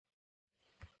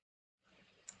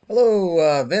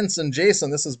Hello, Vince and Jason.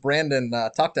 This is Brandon.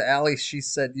 Talked to Allie. She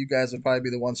said you guys would probably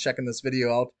be the ones checking this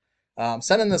video out.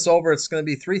 Sending this over. It's going to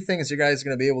be three things you guys are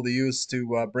going to be able to use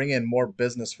to bring in more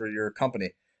business for your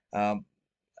company. Um,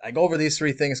 I go over these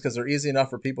three things because they're easy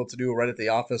enough for people to do right at the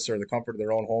office or the comfort of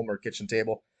their own home or kitchen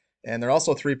table. And they're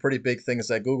also three pretty big things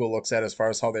that Google looks at as far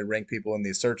as how they rank people in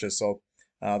these searches. So,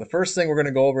 the first thing we're going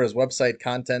to go over is website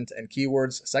content and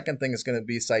keywords. Second thing is going to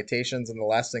be citations, and the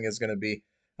last thing is going to be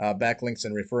backlinks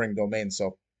and referring domains.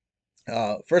 So,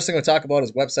 first thing we'll talk about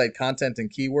is website content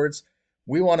and keywords.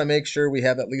 We want to make sure we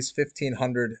have at least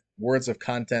 1,500 words of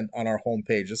content on our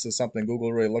homepage. This is something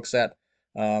Google really looks at.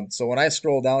 So when I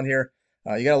scroll down here,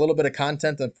 you got a little bit of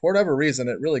content, and for whatever reason,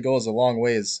 it really goes a long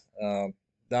ways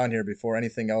down here before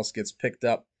anything else gets picked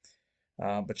up.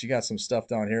 But you got some stuff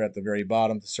down here at the very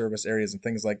bottom, the service areas and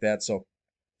things like that. So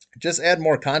just add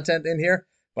more content in here.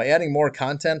 By adding more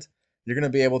content, you're going to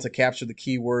be able to capture the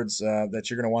keywords that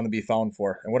you're going to want to be found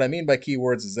for. And what I mean by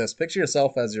keywords is this: picture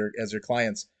yourself as your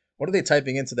clients. What are they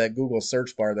typing into that Google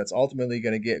search bar that's ultimately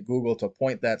going to get Google to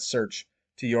point that search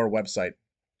to your website?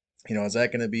 Is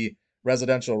that going to be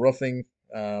residential roofing?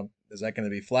 Is that going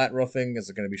to be flat roofing? Is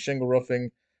it going to be shingle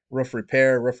roofing, roof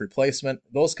repair, roof replacement?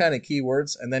 Those kind of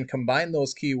keywords, and then combine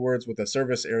those keywords with the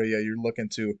service area you're looking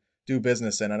to do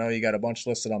business in. I know you got a bunch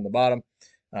listed on the bottom.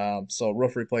 So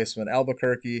roof replacement,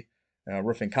 Albuquerque,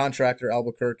 roofing contractor,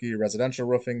 Albuquerque, residential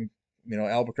roofing,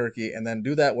 Albuquerque, and then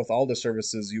do that with all the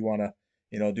services you want to,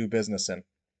 do business in.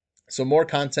 So more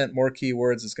content, more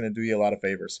keywords is going to do you a lot of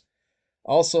favors.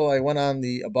 Also, I went on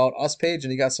the About Us page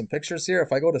and you got some pictures here.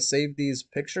 If I go to save these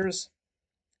pictures,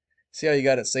 see how you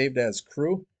got it saved as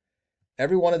crew?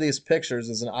 Every one of these pictures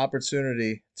is an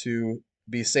opportunity to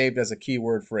be saved as a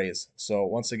keyword phrase. So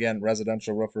once again,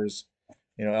 residential roofers,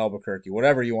 Albuquerque,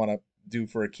 whatever you want to do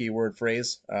for a keyword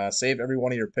phrase, save every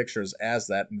one of your pictures as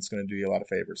that, and it's going to do you a lot of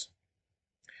favors.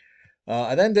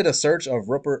 I then did a search of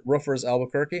roofers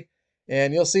Albuquerque,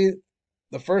 and you'll see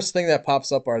the first thing that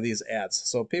pops up are these ads.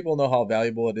 So people know how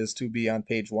valuable it is to be on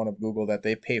page one of Google, that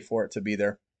they pay for it to be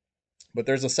there. But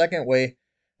there's a second way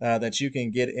that you can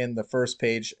get in the first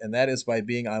page, and that is by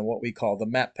being on what we call the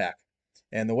map pack.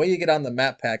 And the way you get on the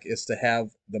map pack is to have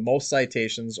the most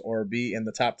citations or be in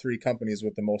the top three companies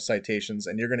with the most citations,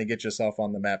 and you're going to get yourself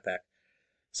on the map pack.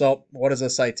 So, what is a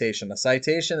citation? A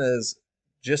citation is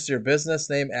just your business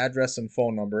name, address, and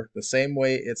phone number, the same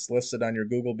way it's listed on your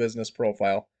Google business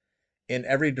profile in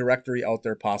every directory out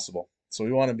there possible. So,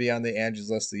 we want to be on the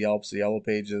Angie's List, the Yelps, the Yellow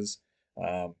Pages,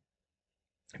 um,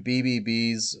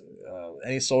 BBBs,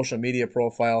 any social media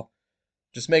profile.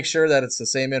 Just make sure that it's the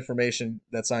same information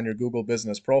that's on your Google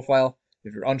business profile.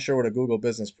 If you're unsure what a Google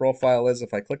business profile is,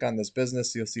 if I click on this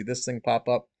business, you'll see this thing pop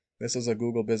up. This is a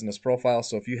Google business profile.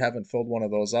 So if you haven't filled one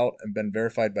of those out and been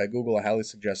verified by Google, I highly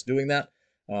suggest doing that.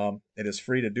 It is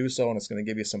free to do so, and it's going to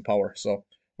give you some power. So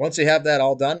once you have that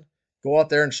all done, go out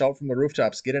there and shout from the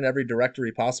rooftops. Get in every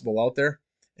directory possible out there.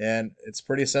 And it's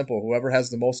pretty simple. Whoever has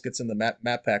the most gets in the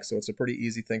map pack. So it's a pretty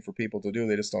easy thing for people to do.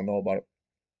 They just don't know about it.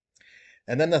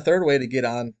 And then the third way to get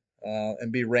on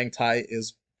and be ranked high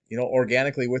is,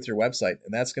 organically with your website.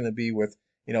 And that's going to be with,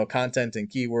 content and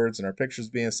keywords and our pictures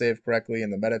being saved correctly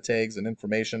and the meta tags and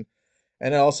information.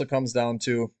 And it also comes down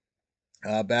to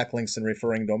backlinks and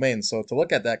referring domains. So to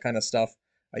look at that kind of stuff,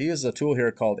 I use a tool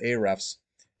here called Ahrefs.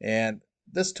 And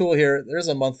this tool here, there's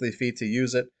a monthly fee to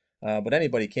use it, but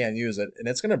anybody can use it. And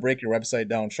it's going to break your website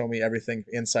down, show me everything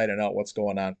inside and out, what's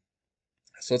going on.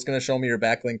 So it's going to show me your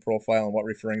backlink profile and what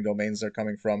referring domains they're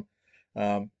coming from.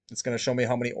 It's going to show me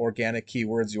how many organic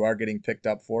keywords you are getting picked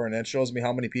up for, and it shows me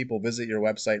how many people visit your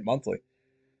website monthly.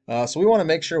 So we want to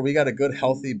make sure we got a good,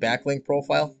 healthy backlink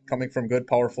profile coming from good,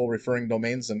 powerful referring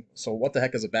domains. And so what the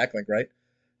heck is a backlink, right?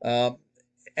 Um,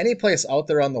 any place out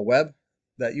there on the web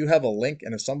that you have a link,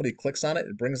 and if somebody clicks on it,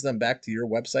 it brings them back to your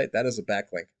website, that is a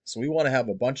backlink. So we want to have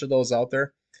a bunch of those out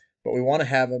there, but we want to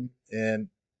have them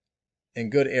in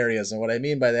good areas. And what I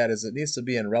mean by that is it needs to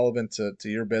be relevant to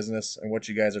your business and what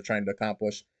you guys are trying to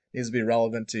accomplish. It needs to be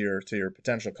relevant to your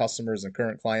potential customers and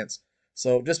current clients.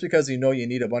 So just because you know you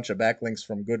need a bunch of backlinks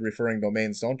from good referring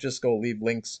domains, don't just go leave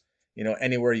links,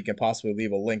 anywhere you can possibly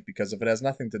leave a link, because if it has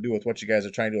nothing to do with what you guys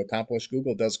are trying to accomplish,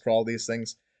 Google does crawl these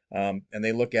things, and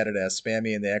they look at it as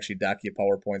spammy, and they actually dock you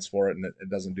PowerPoints for it, and it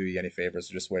doesn't do you any favors.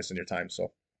 You're just wasting your time.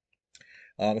 So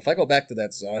if I go back to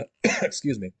that,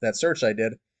 excuse me, that search I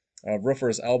did,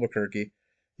 roofers Albuquerque,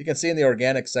 you can see in the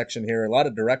organic section here a lot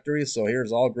of directories. So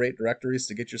here's all great directories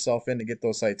to get yourself in to get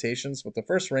those citations. But the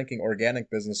first ranking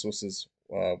organic business was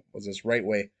this Right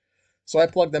Way. So I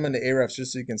plugged them into Ahrefs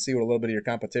just so you can see what a little bit of your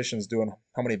competition is doing,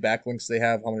 how many backlinks they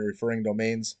have, how many referring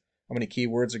domains, how many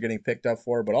keywords are getting picked up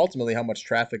for, but ultimately how much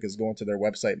traffic is going to their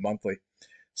website monthly.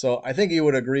 So I think you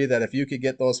would agree that if you could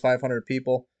get those 500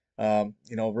 people,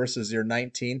 versus your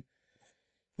 19,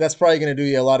 that's probably going to do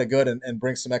you a lot of good and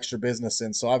bring some extra business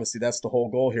in. So obviously that's the whole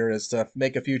goal here is to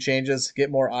make a few changes,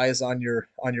 get more eyes on your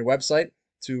website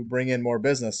to bring in more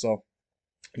business. So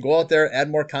go out there, add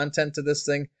more content to this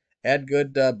thing, add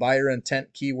good buyer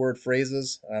intent keyword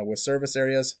phrases with service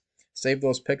areas, save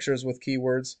those pictures with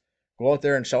keywords, go out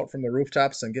there and shout from the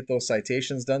rooftops and get those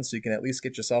citations done so you can at least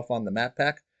get yourself on the map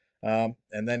pack,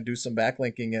 and then do some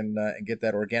backlinking and get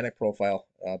that organic profile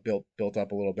built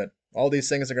up a little bit. All these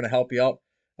things are going to help you out,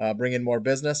 bring in more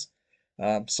business.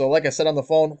 So like I said on the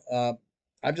phone,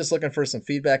 I'm just looking for some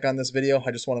feedback on this video.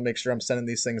 I just want to make sure I'm sending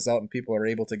these things out and people are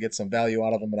able to get some value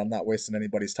out of them and I'm not wasting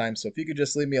anybody's time. So if you could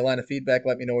just leave me a line of feedback,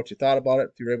 let me know what you thought about it.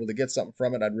 If you were able to get something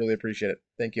from it, I'd really appreciate it.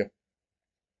 Thank you.